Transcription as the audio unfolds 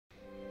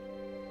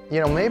you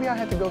know, maybe I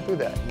had to go through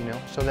that, you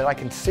know, so that I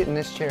can sit in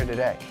this chair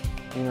today,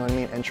 you know what I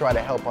mean, and try to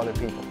help other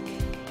people,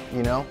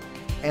 you know.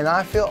 And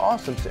I feel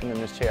awesome sitting in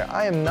this chair.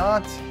 I am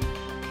not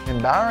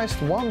embarrassed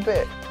one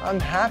bit. I'm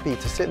happy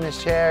to sit in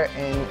this chair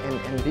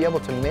and be able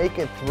to make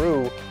it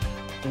through,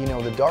 you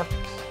know, the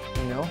darkness,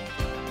 you know.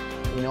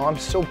 You know, I'm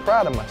so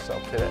proud of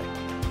myself today,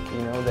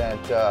 you know,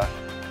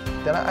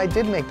 that I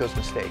did make those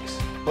mistakes.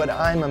 But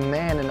I'm a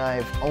man and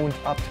I've owned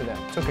up to them,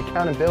 took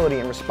accountability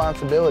and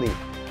responsibility,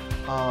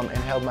 and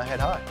held my head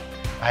high.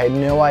 I had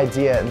no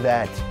idea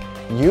that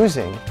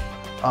using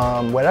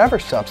whatever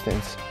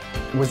substance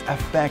was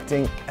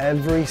affecting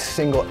every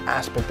single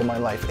aspect of my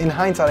life. In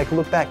hindsight, I can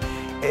look back.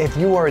 If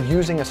you are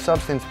using a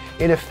substance,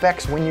 it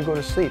affects when you go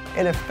to sleep.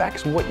 It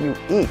affects what you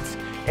eat.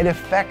 It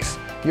affects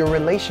your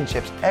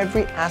relationships.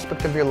 Every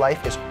aspect of your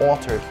life is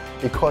altered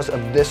because of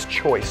this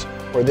choice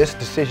or this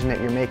decision that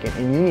you're making,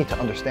 and you need to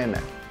understand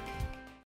that.